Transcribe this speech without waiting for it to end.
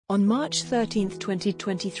On March 13,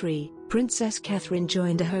 2023, Princess Catherine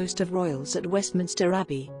joined a host of royals at Westminster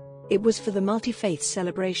Abbey. It was for the multi-faith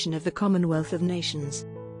celebration of the Commonwealth of Nations.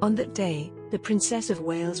 On that day, the Princess of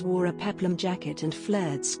Wales wore a peplum jacket and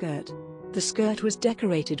flared skirt. The skirt was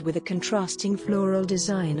decorated with a contrasting floral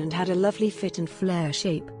design and had a lovely fit and flare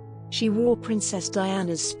shape. She wore Princess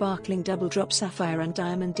Diana's sparkling double-drop sapphire and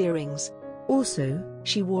diamond earrings. Also,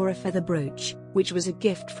 she wore a feather brooch, which was a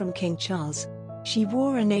gift from King Charles. She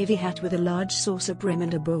wore a navy hat with a large saucer brim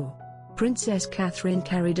and a bow. Princess Catherine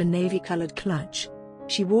carried a navy-colored clutch.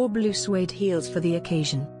 She wore blue suede heels for the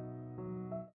occasion.